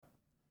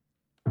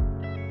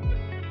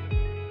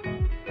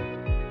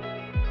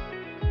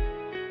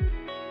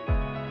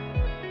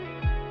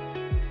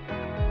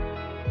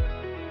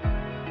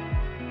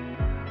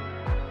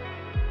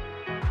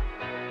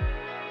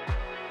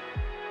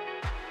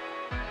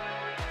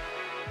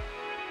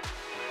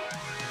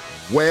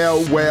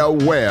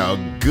Well.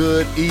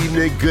 Good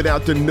evening, good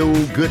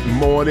afternoon, good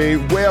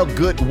morning. Well,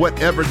 good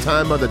whatever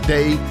time of the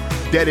day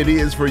that it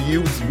is for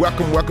you.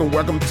 Welcome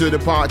to the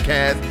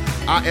podcast.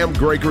 I am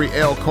Gregory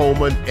L.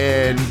 Coleman,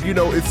 and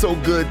it's so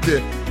good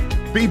to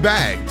be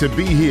back, to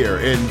be here.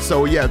 And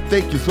so,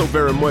 thank you so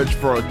very much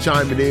for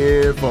chiming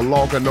in, for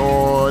logging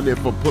on, and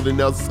for pulling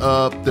us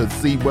up to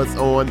see what's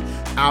on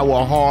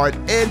our heart,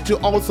 and to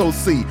also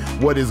see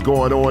what is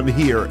going on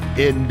here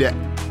in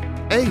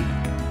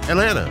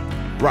Atlanta,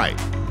 right,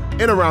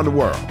 and around the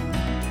world,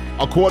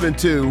 according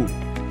to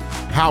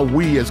how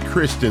we as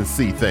Christians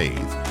see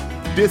things.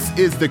 This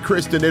is the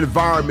Christian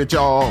environment,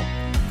 y'all.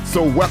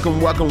 So welcome.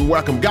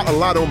 Got a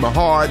lot on my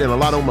heart and a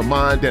lot on my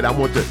mind that I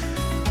want to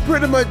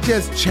pretty much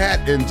just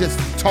chat and just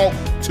talk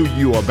to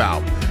you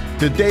about.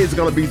 Today is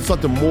going to be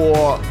something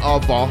more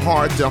of a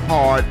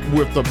heart-to-heart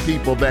with the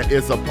people that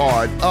is a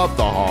part of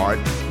the heart,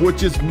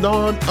 which is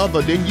none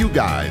other than you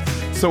guys.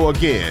 So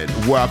again,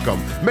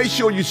 welcome. Make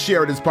sure you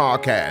share this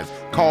podcast.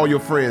 Call your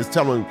friends.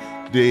 Tell them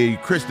the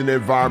Christian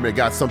environment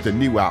got something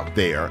new out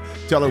there.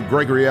 Tell them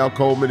Gregory L.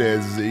 Coleman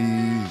is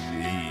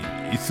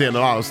he's saying a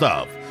lot of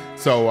stuff.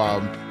 So,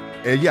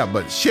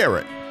 but share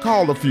it.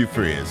 Call a few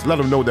friends. Let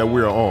them know that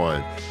we're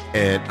on.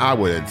 And I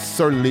would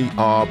certainly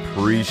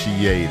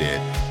appreciate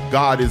it.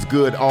 God is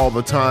good all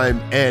the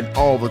time, and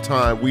all the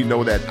time we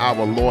know that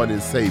our Lord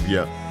and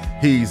Savior,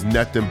 He's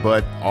nothing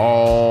but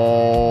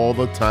all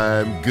the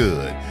time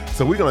good.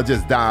 So we're going to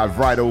just dive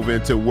right over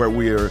into where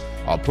we're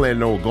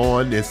planning on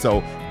going. And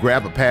so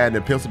grab a pad and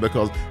a pencil,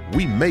 because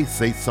we may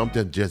say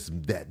something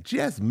that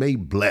just may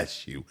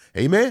bless you.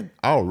 Amen?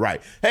 All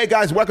right. Hey,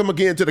 guys, welcome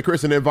again to the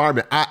Christian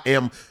Environment. I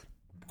am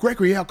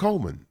Gregory L.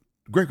 Coleman.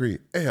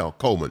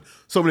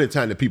 So many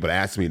times that people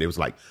ask me, they was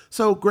like,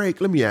 so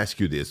Greg, let me ask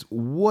you this.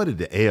 What did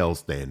the L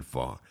stand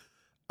for?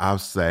 I'll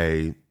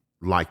say,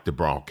 like the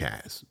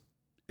broadcast,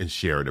 and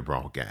share the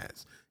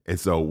broadcast. And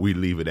so we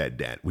leave it at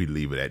that.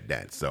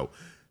 So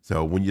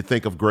when you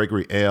think of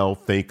Gregory L,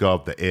 think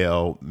of the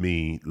L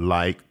mean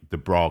like the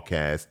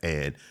broadcast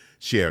and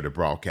share the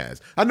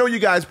broadcast. I know you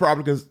guys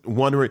probably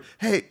wondering,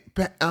 hey,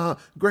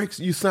 Greg,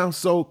 you sound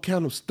so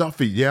kind of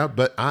stuffy. Yeah,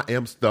 but I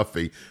am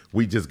stuffy.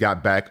 We just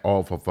got back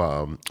off of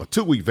a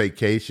 2-week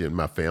vacation,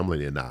 my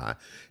family and I.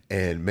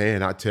 And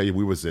man, I tell you,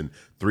 we was in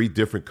 3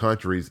 different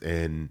countries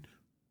and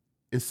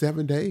in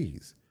 7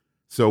 days.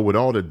 So with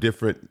all the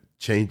different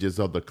changes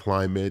of the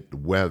climate,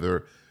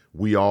 weather,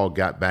 we all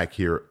got back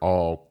here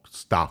all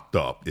stocked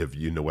up, if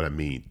you know what I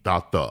mean,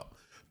 stocked up.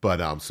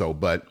 But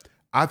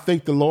I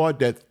thank the Lord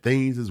that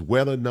things is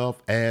well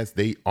enough as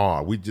they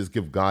are. We just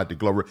give God the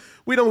glory.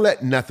 We don't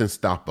let nothing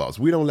stop us.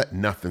 We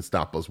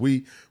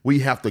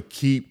have to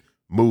keep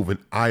moving.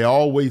 I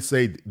always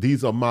say,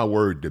 these are my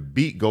words, the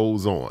beat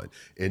goes on.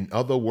 In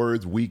other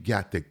words, we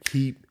got to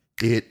keep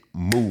it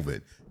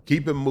moving.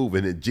 Keep it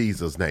moving in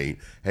Jesus' name.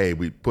 Hey,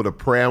 we put a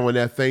prayer on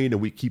that thing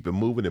and we keep it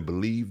moving and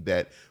believe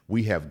that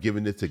we have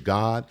given it to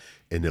God,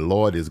 and the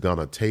Lord is going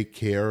to take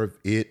care of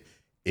it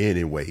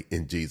anyway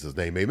in Jesus'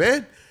 name.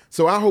 Amen.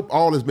 So I hope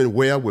all has been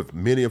well with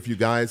many of you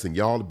guys, and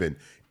y'all have been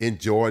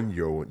enjoying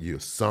your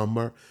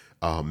summer.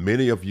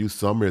 Many of you,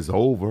 summer is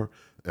over.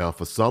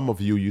 For some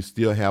of you, you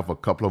still have a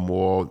couple of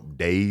more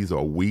days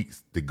or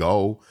weeks to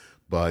go.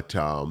 But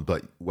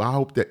I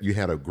hope that you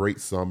had a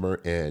great summer,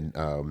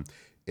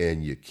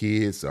 and your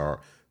kids are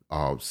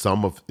in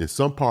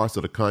some parts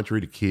of the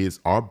country, the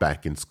kids are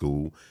back in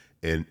school.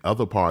 In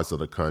other parts of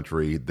the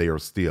country, they are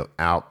still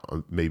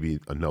out maybe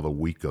another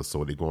week or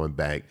so. They're going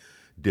back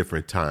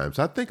different times.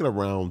 I think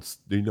around,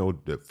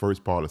 the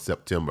first part of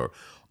September,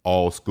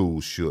 all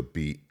schools should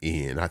be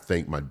in. I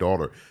think my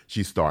daughter,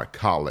 she start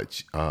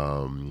college,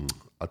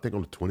 I think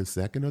on the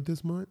 22nd of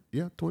this month.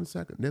 Yeah,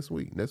 22nd, next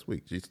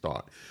week she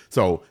start.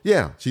 So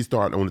yeah, she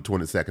started on the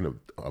 22nd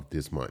of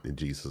this month in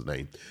Jesus'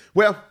 name.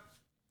 Well,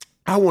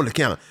 I want to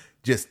kind of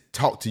just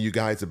talk to you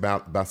guys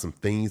about some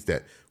things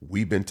that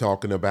we've been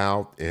talking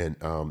about, and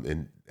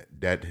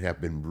that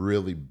have been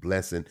really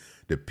blessing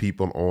the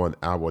people on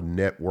our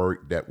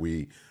network that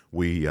we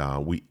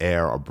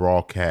air or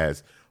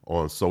broadcast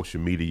on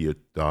social media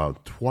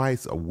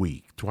twice a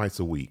week,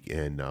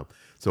 and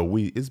so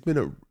it's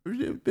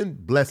been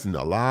blessing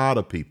a lot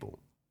of people.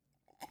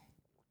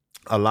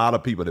 A lot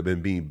of people have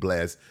been being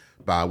blessed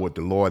by what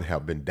the Lord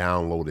have been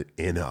downloaded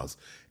in us,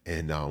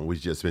 and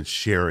we've just been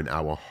sharing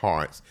our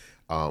hearts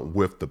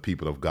with the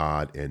people of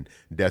God, and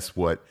that's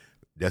what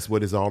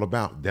it's all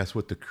about. That's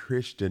what the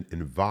Christian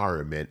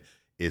environment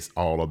is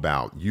all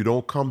about. You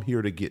don't come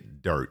here to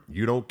get dirt.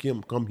 You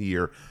don't come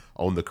here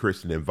on the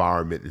Christian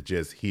environment to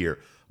just hear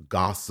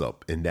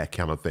gossip and that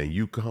kind of thing.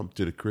 You come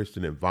to the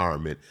Christian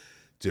environment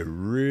to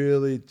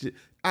really,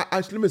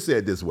 let me say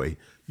it this way.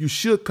 You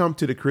should come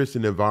to the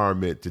Christian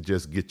environment to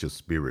just get your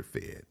spirit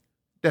fed.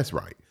 That's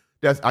right.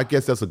 I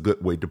guess that's a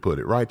good way to put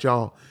it, right,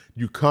 y'all?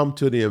 You come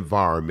to the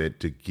environment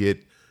to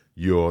get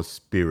your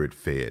spirit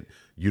fed.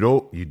 You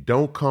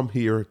don't come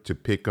here to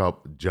pick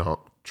up junk,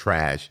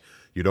 trash.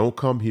 You don't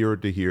come here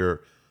to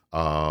hear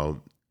us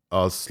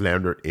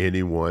slander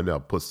anyone or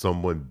put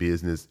someone's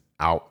business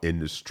out in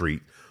the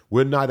street.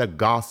 We're not a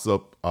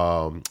gossip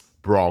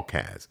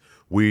broadcast.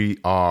 We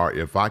are,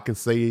 if I can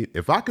say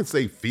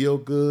feel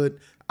good,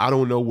 I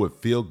don't know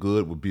what feel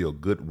good would be a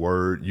good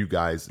word. You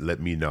guys let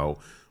me know.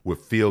 Would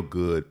feel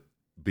good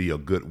be a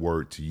good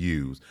word to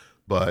use?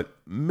 But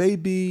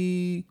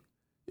maybe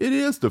it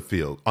is to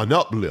feel an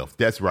uplift.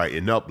 That's right,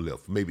 an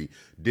uplift. Maybe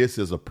this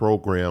is a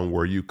program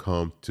where you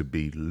come to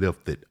be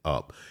lifted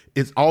up.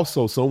 It's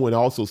also, someone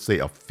also say,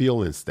 a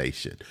filling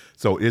station.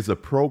 So it's a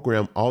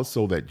program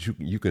also that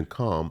you can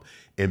come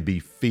and be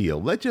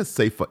filled. Let's just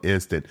say, for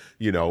instance,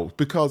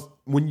 because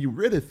when you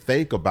really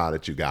think about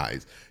it, you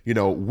guys,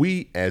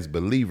 we as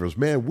believers,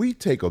 man, we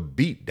take a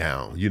beat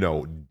down,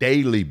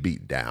 daily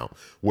beat down,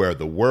 where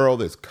the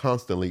world is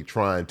constantly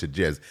trying to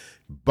just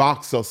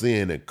box us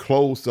in and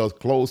close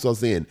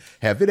us in.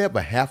 Have it ever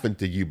happened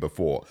to you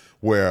before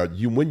where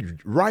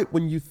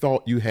when you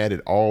thought you had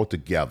it all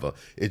together,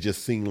 it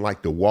just seemed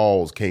like the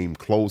walls came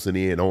closing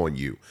in on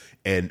you?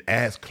 And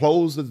as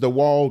close as the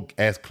wall,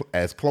 as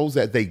close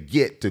as they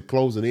get to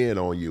closing in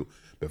on you,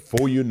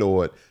 before you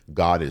know it,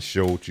 God has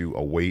showed you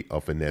a way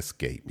of an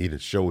escape. He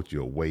has showed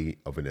you a way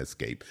of an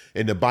escape.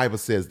 And the Bible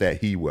says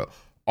that he will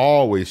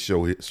always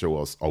show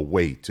us a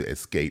way to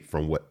escape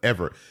from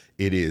whatever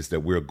it is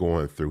that we're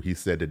going through. He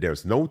said that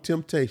there's no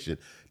temptation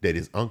that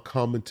is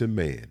uncommon to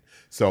man.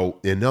 So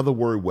in other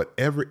words,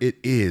 whatever it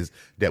is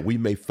that we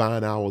may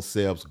find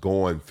ourselves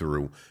going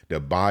through, the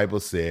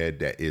Bible said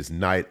that is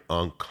not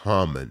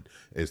uncommon.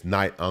 It's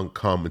not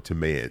uncommon to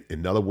man.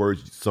 In other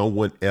words,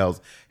 someone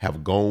else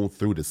have gone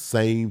through the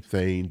same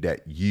thing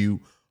that you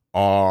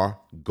are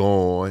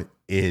going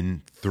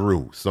in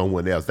through.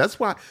 Someone else. That's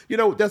why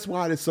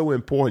it's so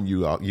important,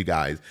 you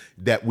guys,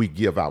 that we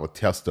give our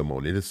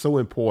testimony. It is so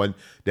important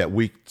that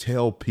we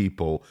tell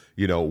people,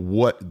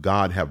 what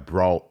God have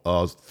brought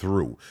us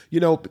through.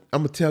 I'm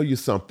gonna tell you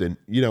something.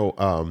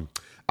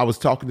 I was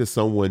talking to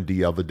someone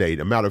the other day. As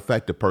a matter of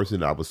fact, the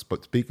person that I was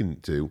speaking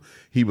to,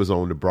 he was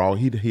on the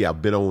he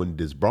had been on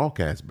this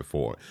broadcast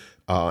before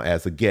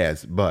as a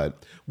guest,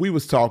 but we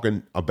was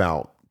talking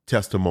about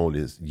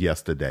testimonies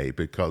yesterday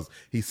because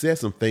he said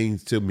some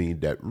things to me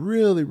that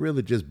really,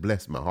 really just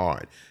blessed my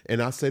heart.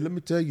 And I said, let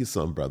me tell you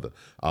something, brother.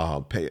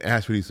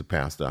 Actually, he's a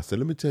pastor. I said,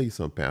 let me tell you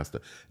something, pastor.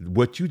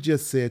 What you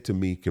just said to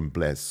me can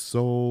bless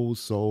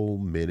so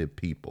many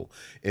people.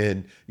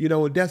 And,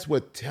 that's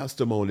what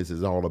testimonies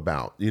is all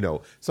about.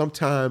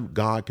 Sometimes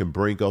God can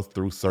bring us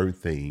through certain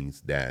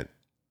things that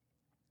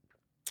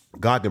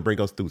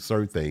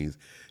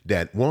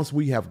once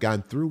we have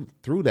gotten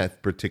through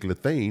that particular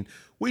thing,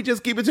 we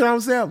just keep it to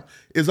ourselves.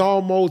 It's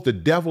almost the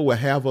devil will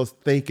have us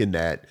thinking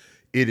that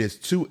it is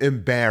too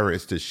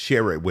embarrassed to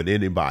share it with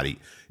anybody.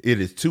 It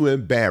is too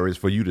embarrassed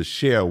for you to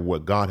share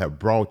what God have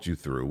brought you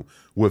through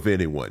with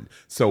anyone.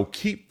 So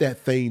keep that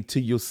thing to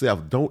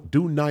yourself.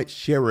 Do not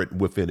share it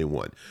with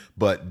anyone.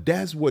 But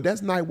that's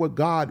not what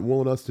God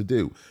want us to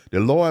do. The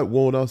Lord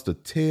want us to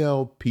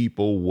tell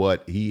people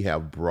what he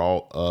have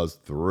brought us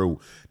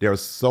through. There are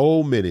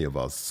so many of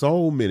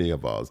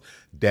us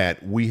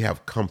that we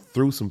have come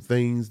through some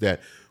things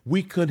that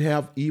we couldn't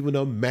have even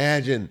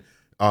imagined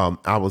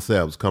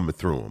ourselves coming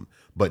through them.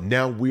 But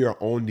now we are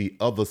on the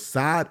other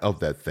side of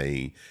that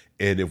thing.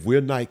 And if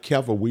we're not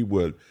careful, we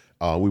will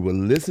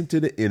listen to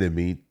the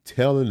enemy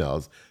telling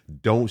us,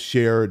 do not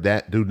share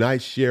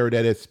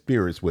that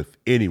experience with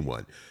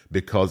anyone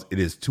because it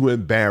is too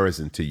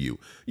embarrassing to you.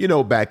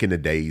 Back in the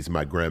days,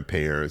 my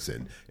grandparents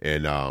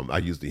and I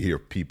used to hear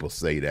people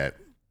say that.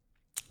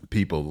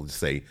 People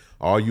say,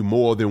 are you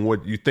more than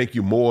what you think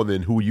you're more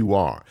than who you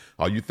are?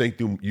 Or you think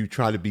you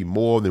try to be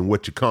more than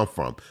what you come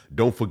from?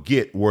 Don't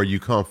forget where you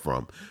come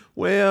from.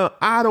 Well,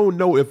 I don't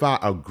know if I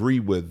agree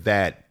with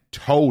that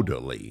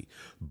totally,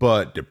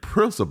 but the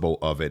principle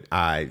of it,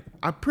 I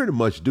pretty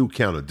much do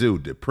kind of do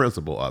the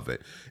principle of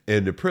it.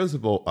 And the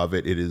principle of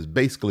it is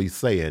basically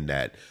saying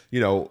that,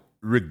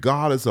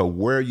 regardless of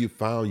where you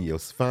find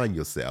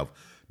yourself,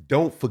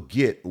 don't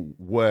forget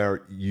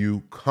where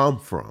you come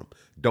from.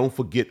 Don't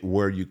forget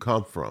where you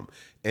come from.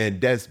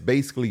 And that's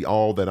basically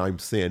all that I'm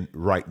saying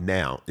right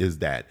now is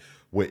that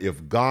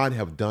if God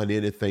have done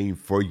anything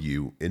for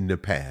you in the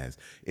past,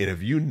 and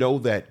if you know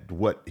that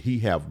what he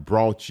have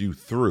brought you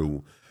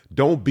through,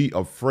 don't be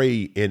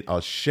afraid and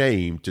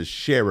ashamed to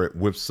share it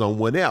with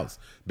someone else,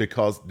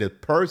 because the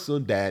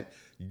person that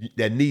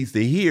needs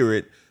to hear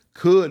it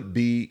could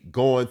be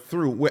going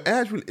through. Well,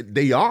 actually,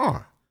 they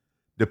are.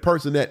 The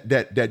person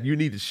that you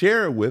need to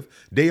share it with,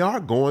 they are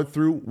going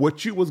through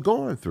what you was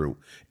going through.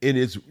 And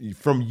it's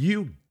from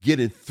you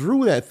getting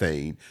through that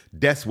thing,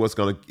 that's what's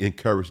going to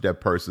encourage that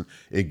person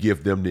and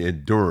give them the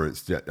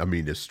endurance,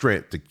 the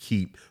strength to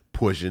keep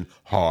pushing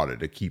harder,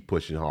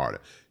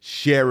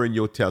 sharing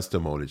your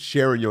testimony,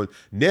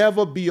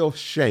 never be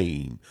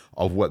ashamed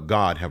of what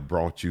God have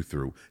brought you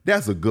through.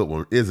 That's a good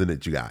one, isn't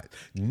it, you guys?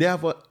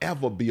 Never,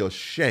 ever be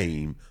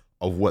ashamed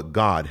of what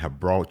God have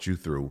brought you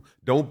through.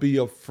 Don't be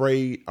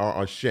afraid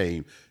or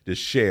ashamed to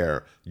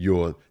share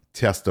your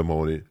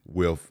testimony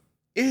with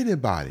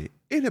anybody,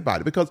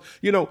 because,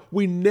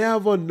 we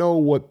never know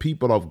what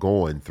people are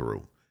going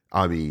through.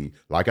 I mean,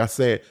 like I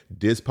said,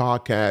 this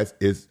podcast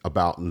is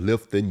about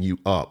lifting you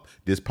up.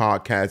 This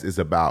podcast is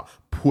about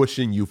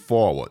pushing you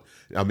forward.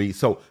 I mean,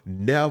 so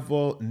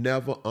never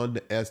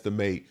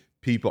underestimate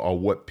people or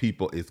what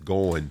people is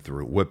going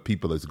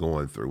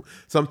through.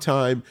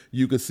 Sometimes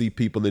you can see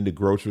people in the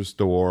grocery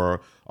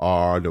store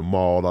or the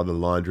mall or the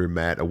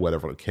laundromat or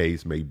whatever the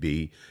case may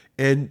be.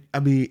 And I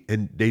mean,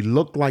 and they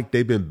look like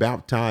they've been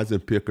baptized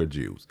in pickle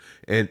juice.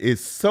 And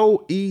it's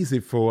so easy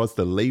for us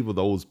to label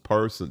those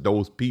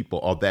people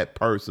or that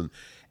person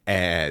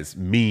as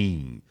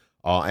mean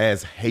or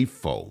as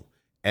hateful,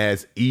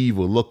 as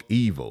evil, look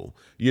evil.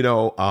 You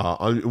know,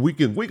 we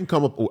can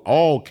come up with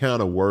all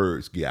kind of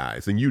words,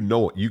 guys, and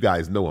you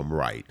guys know them,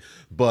 right?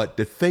 But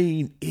the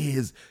thing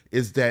is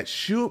that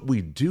should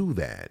we do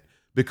that?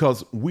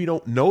 Because we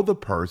don't know the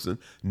person,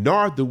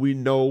 nor do we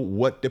know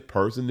what the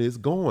person is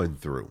going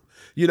through.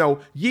 You know,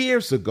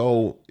 years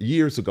ago,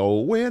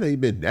 well, it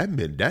ain't been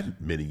that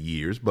many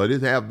years, but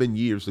it have been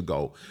years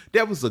ago.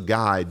 There was a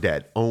guy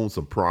that owned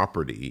some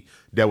property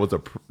that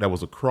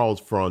was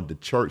across from the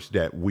church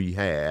that we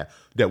had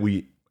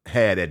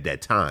at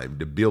that time,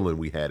 the building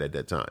we had at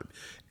that time,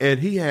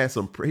 and he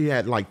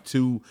had like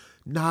two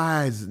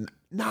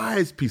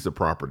nice piece of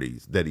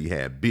properties that he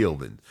had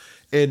buildings,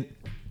 and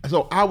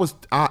so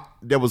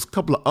there was a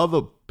couple of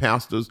other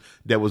pastors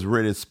that was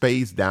renting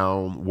space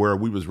down where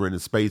we was renting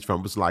space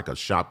from. It was like a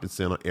shopping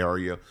center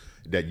area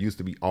that used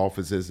to be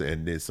offices.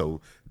 And then so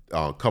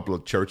a couple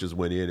of churches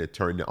went in and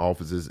turned the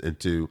offices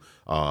into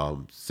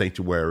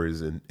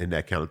sanctuaries and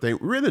that kind of thing.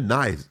 Really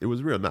nice. It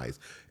was real nice.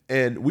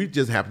 And we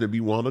just happened to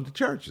be one of the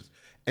churches.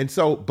 And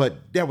so,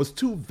 but there was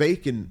two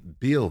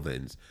vacant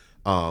buildings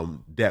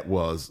that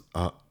was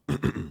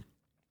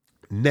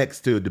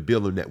next to the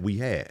building that we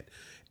had.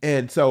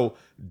 And so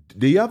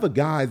the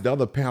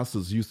other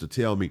pastors used to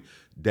tell me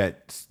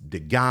that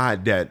the guy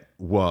that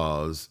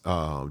was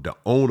the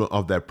owner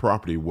of that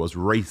property was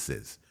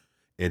racist,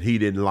 and he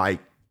didn't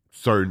like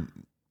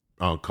certain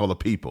color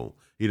people.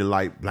 He didn't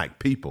like black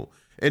people.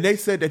 And they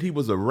said that he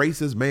was a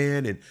racist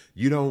man, and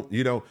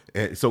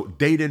and so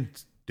they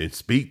didn't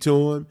speak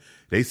to him.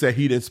 They said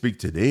he didn't speak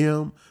to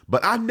them,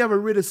 but I never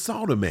really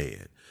saw the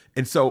man.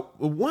 And so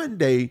one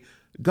day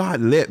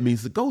God led me, he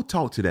said, go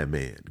talk to that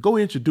man, go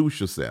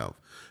introduce yourself.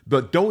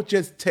 But don't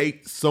just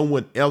take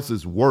someone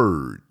else's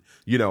word.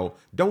 You know,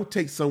 don't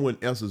take someone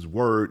else's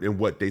word and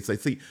what they say.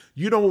 See,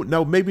 you don't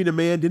know. Maybe the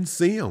man didn't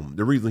see him,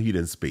 the reason he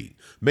didn't speak.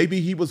 Maybe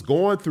he was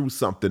going through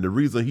something, the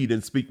reason he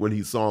didn't speak when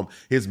he saw him.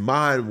 His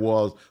mind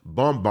was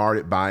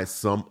bombarded by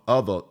some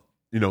other,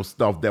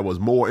 stuff that was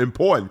more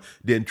important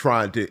than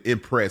trying to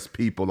impress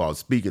people or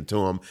speaking to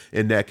them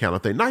and that kind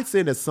of thing. Not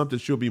saying that something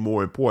should be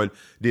more important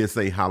than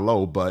saying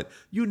hello, but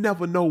you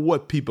never know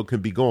what people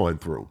can be going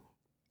through.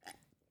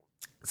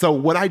 So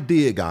what I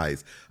did,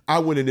 guys, I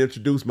went and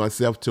introduced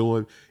myself to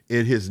him,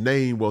 and his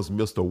name was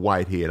Mr.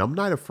 Whitehead. I'm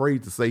not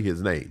afraid to say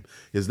his name.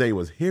 His name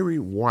was Henry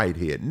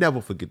Whitehead. Never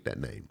forget that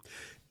name.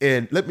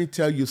 And let me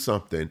tell you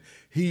something.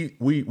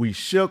 We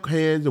shook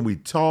hands and we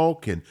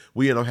talked, and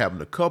we ended up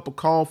having a cup of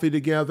coffee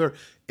together.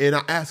 And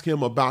I asked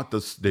him about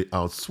the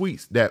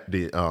suites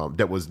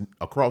that was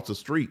across the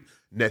street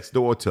next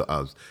door to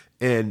us,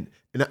 and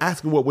I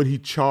asked him what would he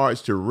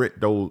charge to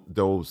rent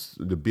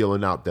the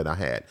building out that I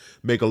had.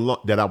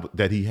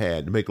 That he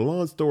had. To make a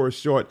long story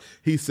short,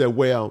 he said,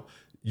 "Well,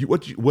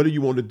 what do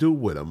you want to do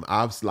with them?"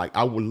 I was like,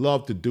 "I would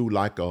love to do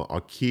like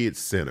a kids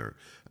center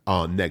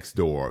next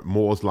door.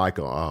 More like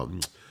a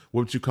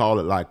what would you call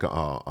it? Like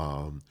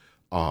a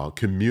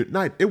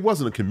community. It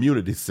wasn't a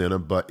community center,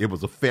 but it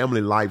was a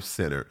family life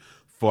center."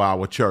 For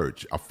our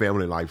church, a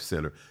family life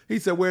center. He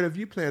said, well, if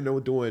you plan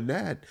on doing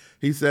that,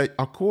 he said,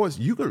 of course,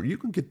 you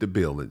can get the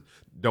building,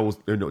 those,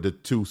 the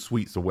two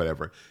suites or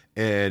whatever.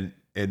 And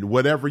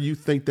whatever you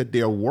think that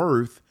they're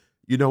worth,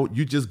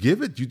 you just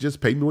give it. You just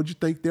pay me what you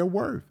think they're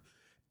worth.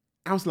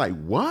 I was like,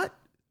 what?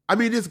 I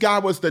mean, this guy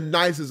was the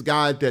nicest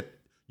guy that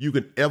you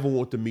could ever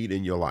want to meet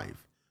in your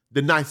life.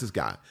 The nicest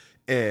guy.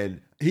 And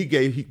he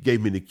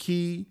gave me the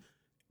key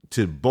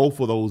to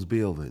both of those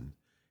buildings.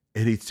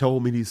 And he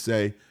told me, he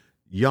said,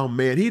 young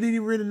man, he didn't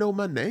even really know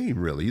my name,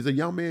 really. He's a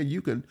young man,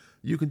 you can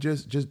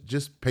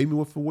just pay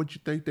me for what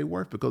you think they're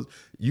worth, because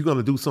you're going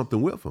to do something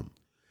with them.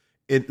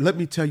 And let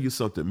me tell you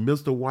something,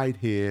 Mr.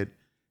 Whitehead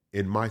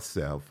and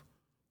myself,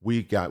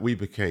 we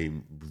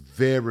became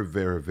very,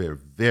 very, very,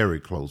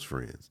 very close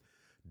friends.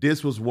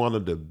 This was one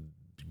of the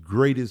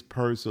great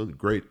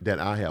that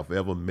I have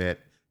ever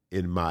met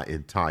in my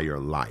entire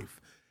life.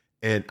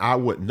 And I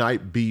would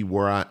not be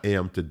where I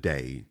am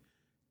today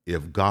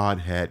if God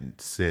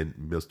hadn't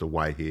sent Mr.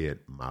 Whitehead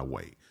my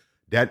way.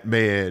 That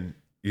man,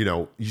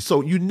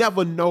 so you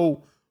never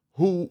know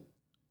who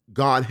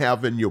God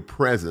have in your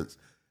presence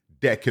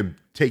that can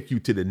take you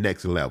to the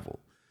next level.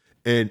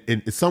 And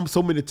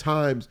so many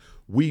times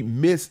we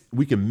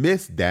can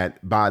miss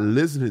that by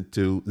listening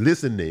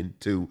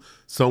to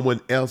someone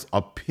else's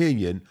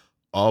opinion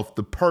of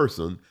the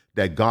person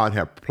that God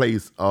have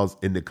placed us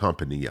in the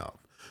company of.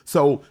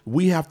 So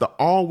we have to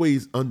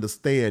always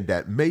understand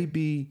that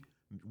maybe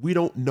we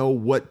don't know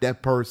what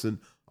that person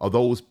or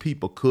those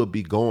people could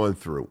be going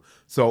through.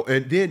 So,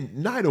 and then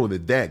not only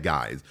that,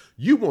 guys,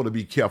 you want to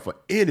be careful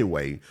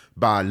anyway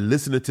by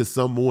listening to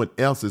someone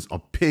else's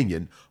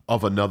opinion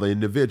of another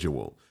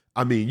individual.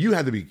 I mean, you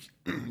have to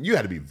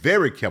be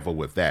very careful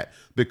with that,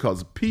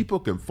 because people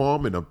can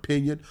form an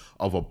opinion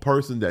of a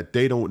person that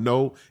they don't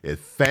know as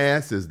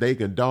fast as they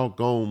can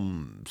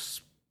doggone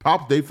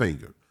pop their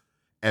finger.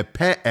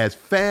 As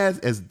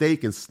fast as they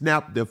can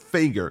snap their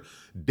finger,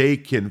 they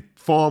can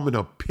form an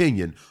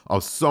opinion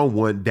of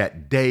someone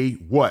that they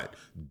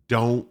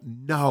don't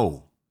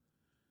know.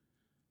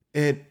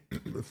 And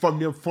from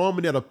them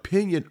forming that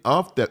opinion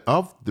of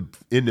the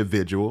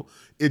individual,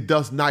 it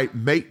does not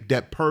make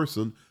that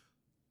person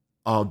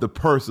the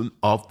person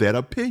of that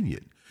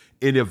opinion.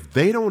 And if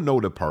they don't know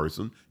the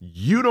person,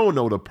 you don't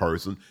know the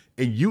person,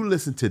 and you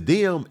listen to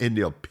them and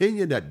the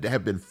opinion that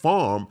have been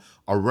formed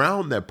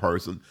around that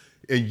person,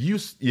 and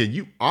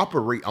you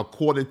operate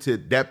according to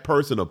that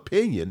person's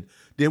opinion,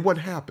 then what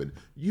happened?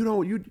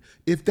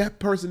 If that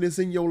person is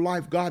in your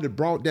life, God had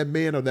brought that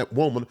man or that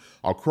woman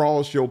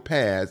across your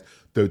path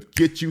to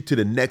get you to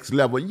the next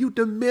level, and you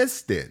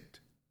missed it.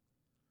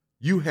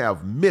 You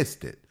have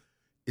missed it.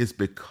 It's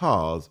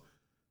because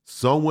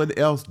someone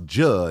else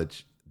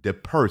judged the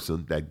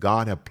person that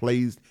God had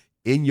placed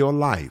in your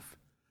life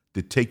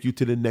to take you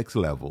to the next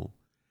level.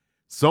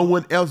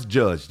 Someone else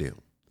judged them.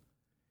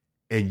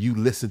 And you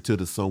listened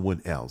to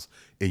someone else,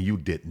 and you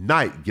did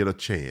not get a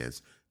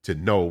chance to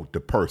know the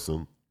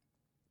person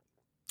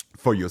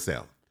for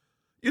yourself.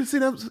 You see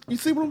that? You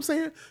see what I'm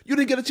saying? You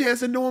didn't get a chance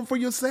to know him for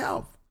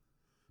yourself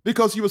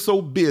because you were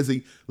so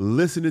busy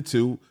listening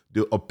to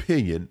the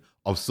opinion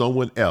of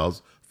someone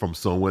else from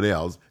someone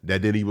else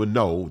that didn't even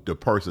know the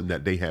person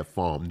that they have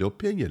formed the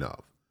opinion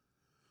of.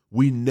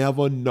 We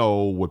never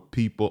know what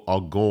people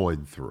are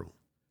going through.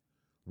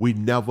 We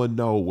never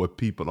know what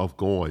people are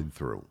going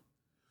through.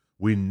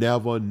 We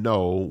never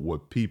know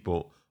what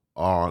people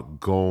are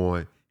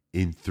going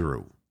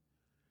through.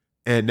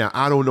 And now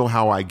I don't know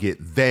how I get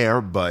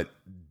there, but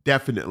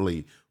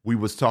definitely we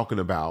was talking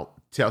about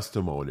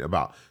testimony,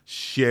 about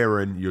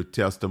sharing your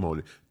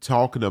testimony,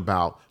 talking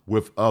about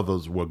with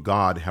others what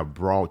God have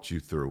brought you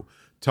through,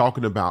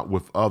 talking about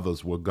with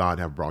others what God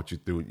have brought you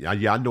through.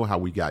 Yeah, I know how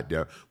we got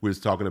there. We was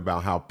talking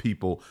about how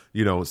people,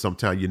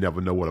 sometimes you never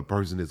know what a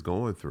person is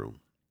going through.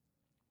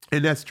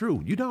 And that's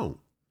true. You don't.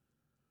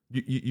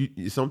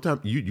 You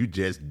sometimes you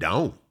just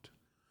don't,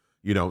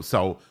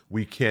 so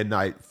we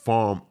cannot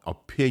form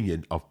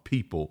opinion of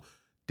people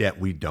that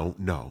we don't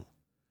know.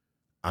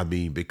 I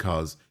mean,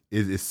 because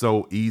it's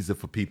so easy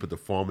for people to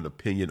form an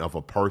opinion of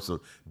a person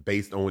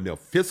based on their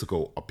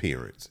physical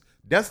appearance.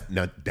 That's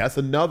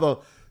another,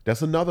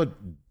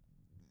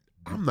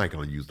 I'm not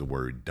going to use the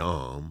word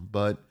dumb,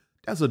 but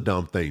that's a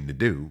dumb thing to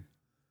do,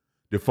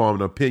 to form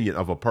an opinion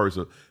of a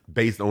person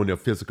based on their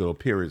physical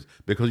appearance,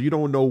 because you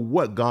don't know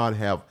what God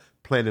have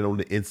planted on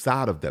the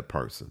inside of that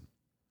person.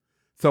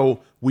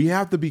 So we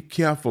have to be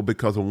careful,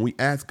 because when we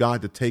ask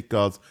God to take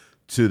us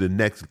to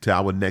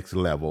our next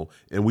level,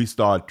 and we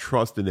start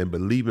trusting and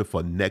believing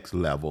for next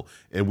level,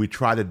 and we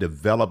try to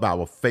develop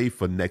our faith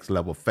for next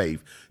level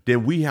faith,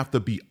 then we have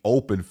to be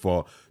open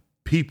for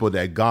people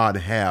that God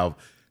have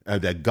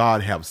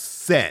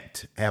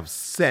set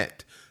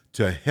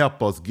to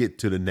help us get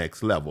to the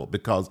next level.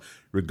 Because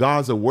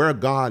regardless of where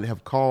God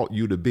have called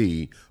you to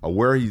be or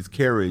where he's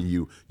carrying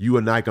you, you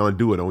are not going to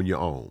do it on your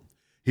own.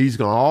 He's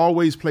going to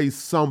always place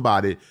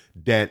somebody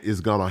that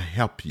is going to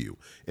help you.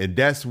 And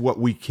that's what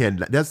we can.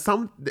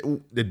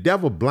 The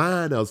devil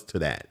blind us to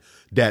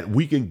that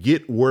we can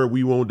get where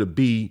we want to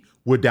be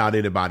without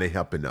anybody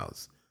helping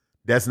us.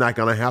 That's not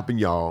going to happen,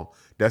 y'all.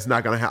 That's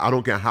not going to happen. I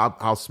don't care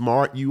how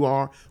smart you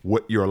are,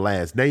 what your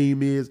last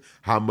name is,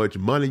 how much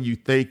money you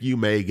think you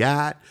may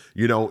got.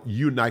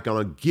 You're not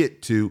going to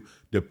get to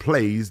the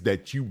place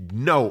that you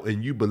know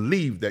and you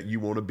believe that you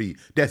want to be.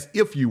 That's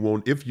if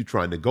you're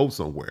trying to go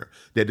somewhere.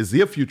 That is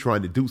if you're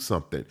trying to do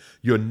something.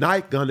 You're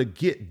not going to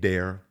get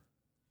there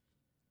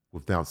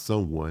without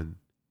someone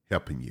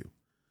helping you.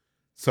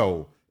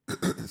 So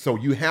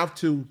you have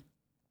to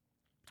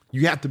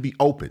be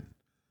open.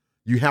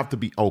 You have to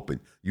be open.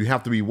 You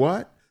have to be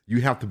what? You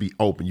have to be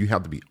open. You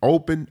have to be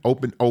open,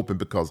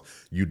 because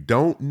you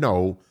don't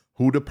know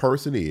who the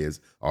person is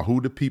or who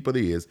the people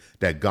is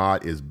that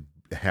God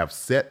have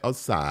set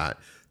aside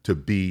to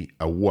be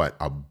a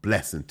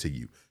blessing to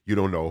you. You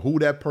don't know who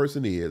that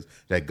person is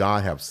that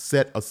God have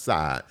set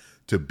aside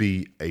to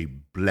be a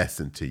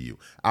blessing to you.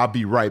 I'll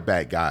be right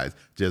back, guys.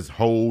 Just as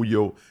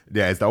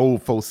the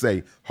old folks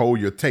say, hold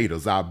your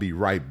taters. I'll be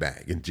right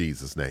back in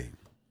Jesus' name.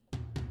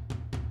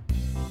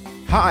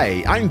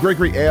 Hi, I'm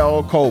Gregory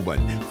L.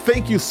 Coleman.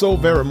 Thank you so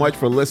very much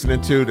for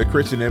listening to the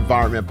Christian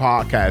Environment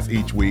Podcast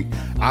each week.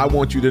 I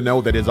want you to know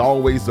that it's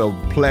always a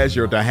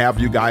pleasure to have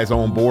you guys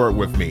on board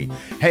with me.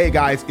 Hey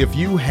guys, if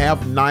you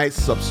have not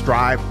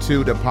subscribed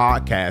to the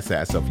podcast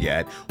as of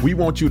yet, we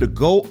want you to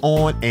go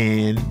on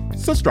and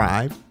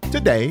subscribe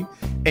today.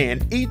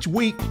 And each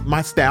week,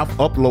 my staff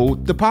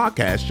upload the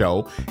podcast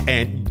show,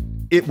 and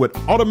it would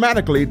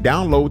automatically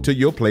download to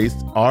your place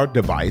or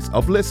device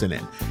of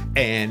listening.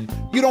 and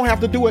you don't have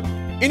to do it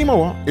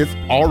anymore. It's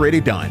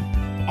already done.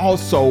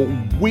 Also,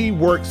 we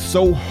work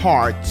so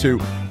hard to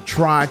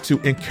try to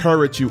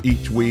encourage you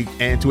each week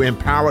and to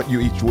empower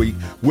you each week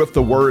with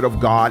the Word of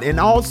God,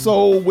 and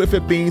also with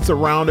it being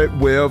surrounded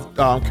with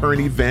current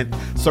events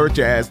such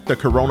as the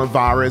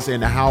coronavirus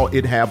and how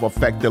it have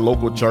affected the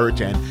local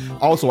church, and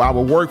also our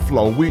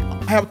workflow. We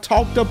have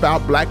talked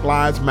about Black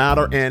Lives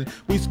Matter, and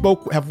we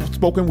have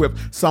spoken with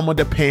some of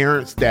the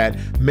parents that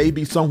may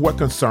be somewhat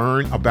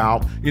concerned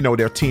about,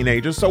 their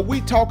teenagers. So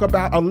we talk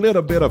about a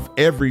little bit of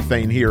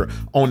everything here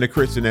on the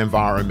Christian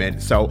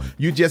Environment. So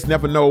you just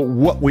never know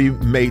what we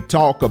may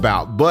talk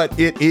about, but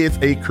it is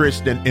a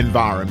Christian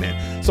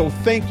environment. So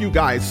thank you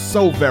guys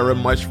so very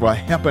much for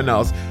helping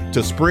us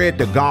to spread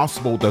the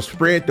gospel, to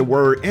spread the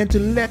word, and to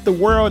let the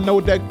world know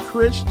that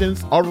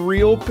Christians are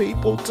real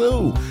people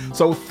too.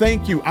 So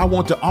thank you. I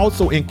want to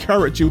also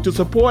encourage you to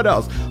support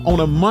us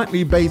on a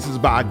monthly basis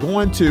by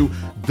going to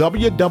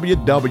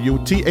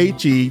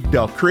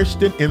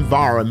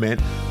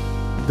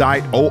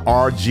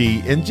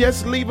www.thechristianenvironment.org and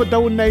just leave a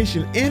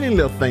donation. Any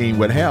little thing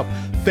would help.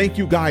 Thank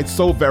you guys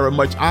so very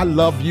much. I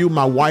love you.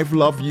 My wife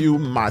loves you.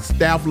 My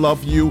staff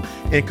love you.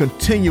 And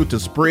continue to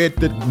spread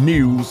the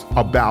news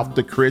about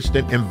the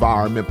Christian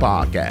Environment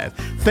Podcast.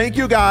 Thank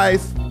you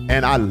guys.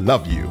 And I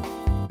love you.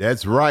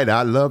 That's right.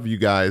 I love you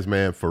guys,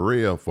 man. For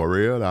real. For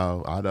real,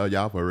 though. I love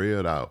y'all for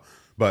real, though.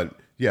 But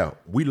yeah,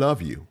 we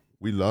love you.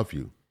 We love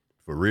you.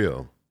 For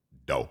real,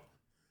 though.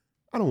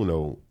 I don't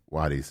know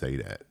why they say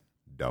that,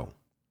 though.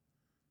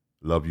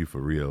 Love you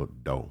for real,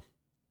 though.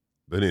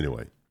 But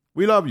anyway,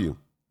 we love you.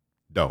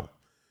 Don't.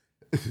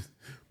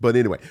 But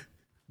anyway,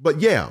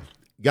 yeah,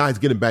 guys,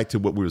 getting back to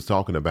what we was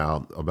talking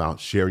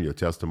about sharing your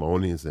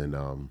testimonies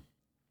and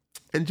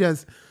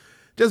just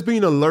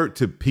being alert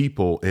to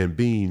people and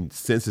being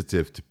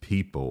sensitive to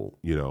people,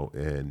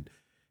 and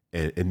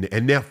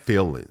their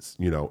feelings,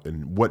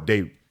 and what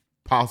they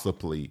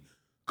possibly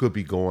could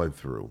be going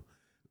through.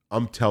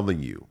 I'm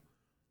telling you,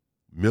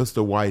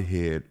 Mr.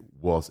 Whitehead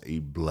was a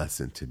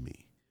blessing to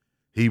me.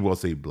 He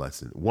was a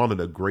blessing. One of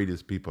the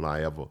greatest people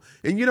I ever.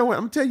 And you know what?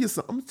 I'm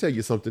gonna tell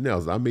you something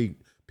else.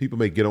 People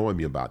may get on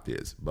me about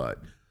this, but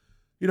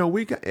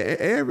we got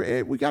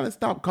to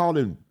stop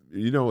calling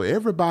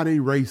everybody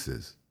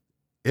racist.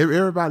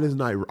 Everybody's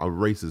not a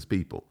racist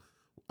people.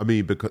 I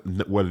mean, because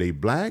whether they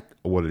black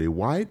or whether they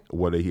white or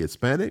whether they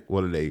Hispanic,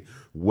 whether they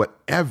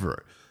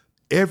whatever,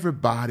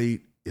 everybody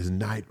is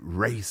not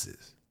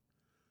racist.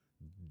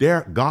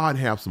 God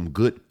have some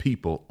good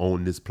people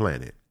on this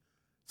planet.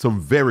 Some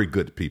very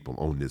good people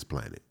on this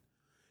planet.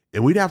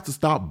 And we'd have to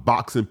stop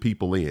boxing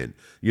people in,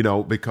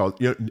 because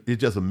it's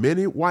just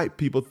many white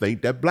people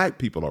think that black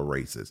people are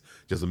racist.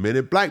 Just many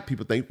black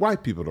people think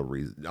white people are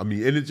racist. I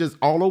mean, and it's just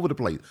all over the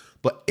place.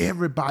 But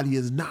everybody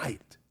is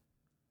not.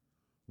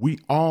 We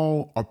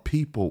all are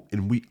people,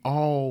 and we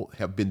all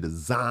have been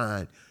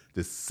designed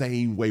the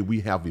same way.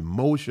 We have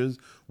emotions.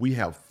 We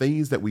have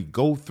things that we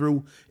go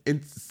through.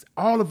 And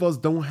all of us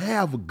don't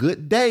have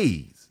good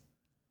days.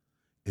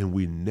 And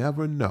we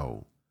never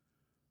know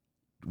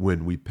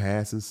when we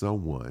passing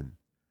someone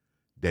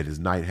that is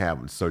not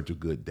having such a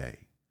good day.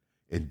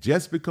 And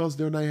just because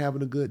they're not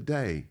having a good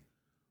day,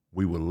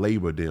 we will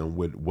labor them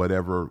with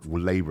whatever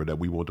labor that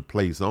we want to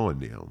place on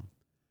them,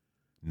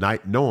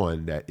 not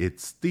knowing that it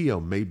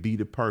still may be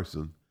the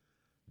person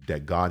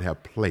that God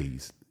have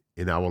placed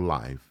in our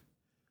life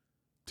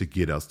to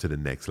get us to the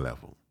next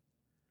level.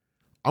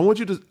 I want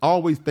you to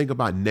always think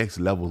about next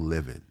level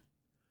living,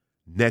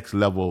 next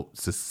level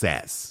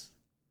success.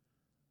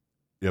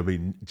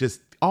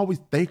 Just always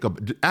think of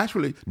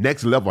actually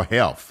next level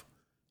health.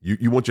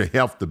 You want your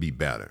health to be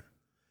better.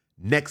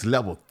 Next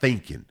level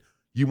thinking.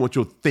 You want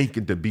your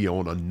thinking to be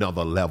on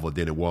another level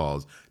than it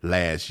was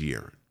last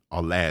year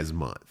or last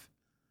month.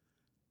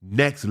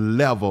 Next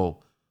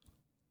level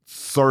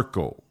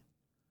circle.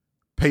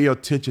 Pay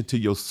attention to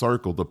your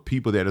circle, the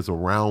people that is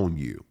around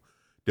you,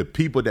 the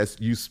people that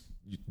you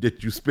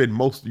spend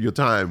most of your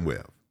time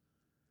with.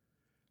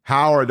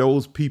 How are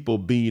those people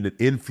being an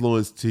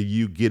influence to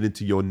you getting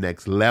to your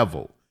next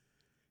level?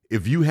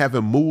 If you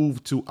haven't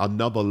moved to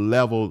another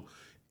level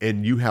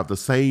and you have the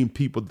same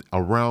people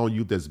around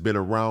you that's been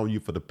around you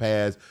for the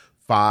past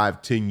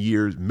 5-10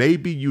 years,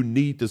 maybe you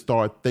need to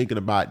start thinking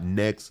about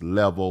next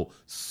level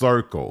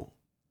circle.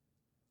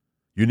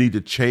 You need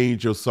to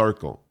change your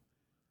circle.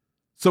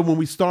 So when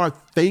we start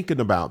thinking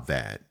about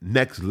that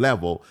next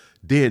level,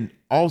 then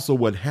also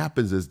what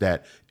happens is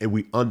that, and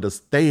we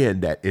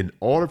understand that in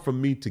order for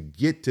me to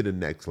get to the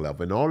next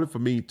level, in order for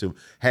me to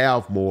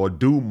have more,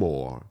 do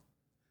more,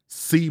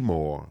 see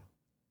more,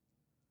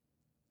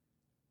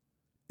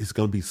 it's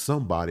going to be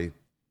somebody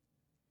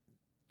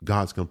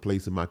God's going to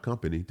place in my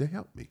company to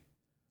help me.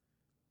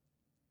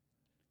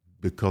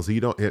 Because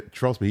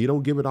trust me, he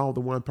don't give it all to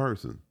one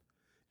person.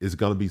 It's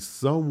going to be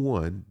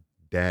someone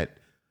that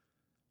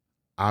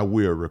I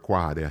will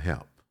require their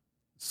help.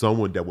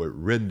 Someone that would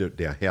render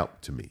their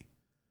help to me.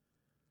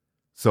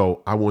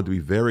 So I want to be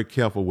very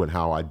careful with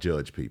how I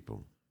judge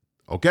people.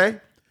 Okay?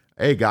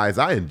 Hey guys,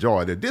 I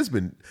enjoyed it. This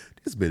been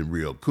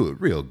real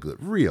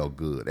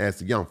good. As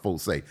the young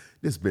folks say,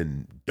 this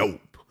been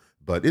dope.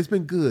 But it's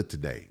been good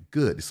today.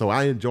 Good. So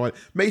I enjoyed it.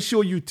 Make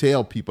sure you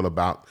tell people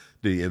about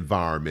the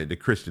environment, the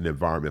Christian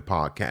Environment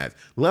Podcast.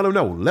 Let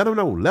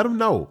them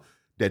know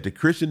that the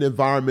Christian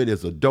Environment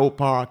is a dope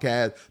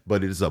podcast,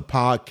 but it is a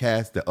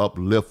podcast to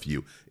uplift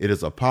you. It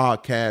is a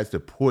podcast to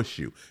push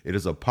you. It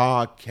is a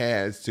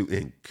podcast to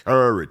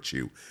encourage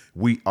you.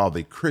 We are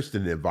the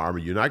Christian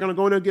Environment. You're not going to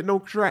go in there and get no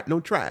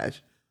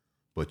trash,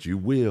 but you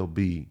will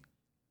be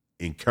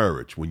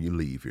encouraged when you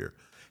leave here.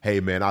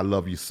 Hey, man, I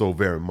love you so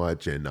very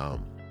much. And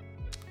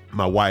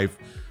my wife,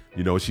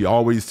 she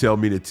always tell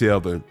me to tell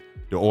the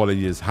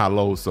audience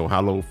hello. So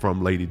hello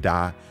from Lady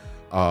Di.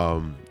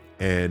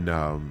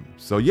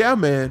 So yeah,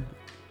 man,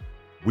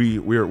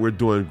 we're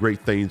doing great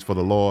things for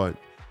the Lord,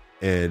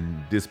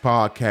 and this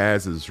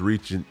podcast is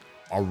reaching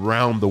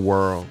around the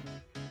world.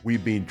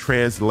 We've been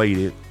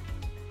translated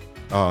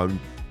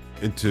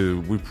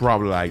into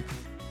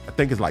I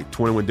think it's like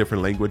 21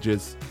 different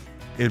languages,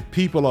 and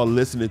people are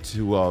listening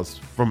to us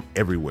from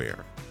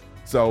everywhere.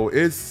 So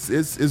it's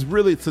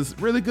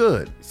really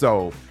good.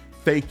 So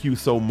thank you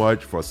so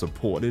much for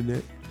supporting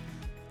it.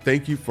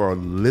 Thank you for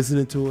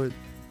listening to it.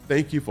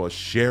 Thank you for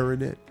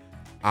sharing it.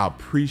 I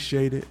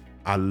appreciate it.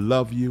 I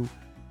love you.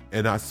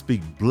 And I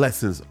speak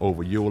blessings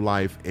over your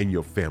life and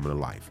your family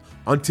life.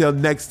 Until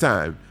next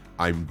time,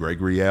 I'm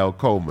Gregory L.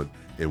 Coleman,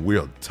 and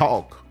we'll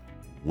talk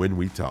when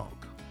we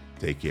talk.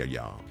 Take care,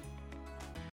 y'all.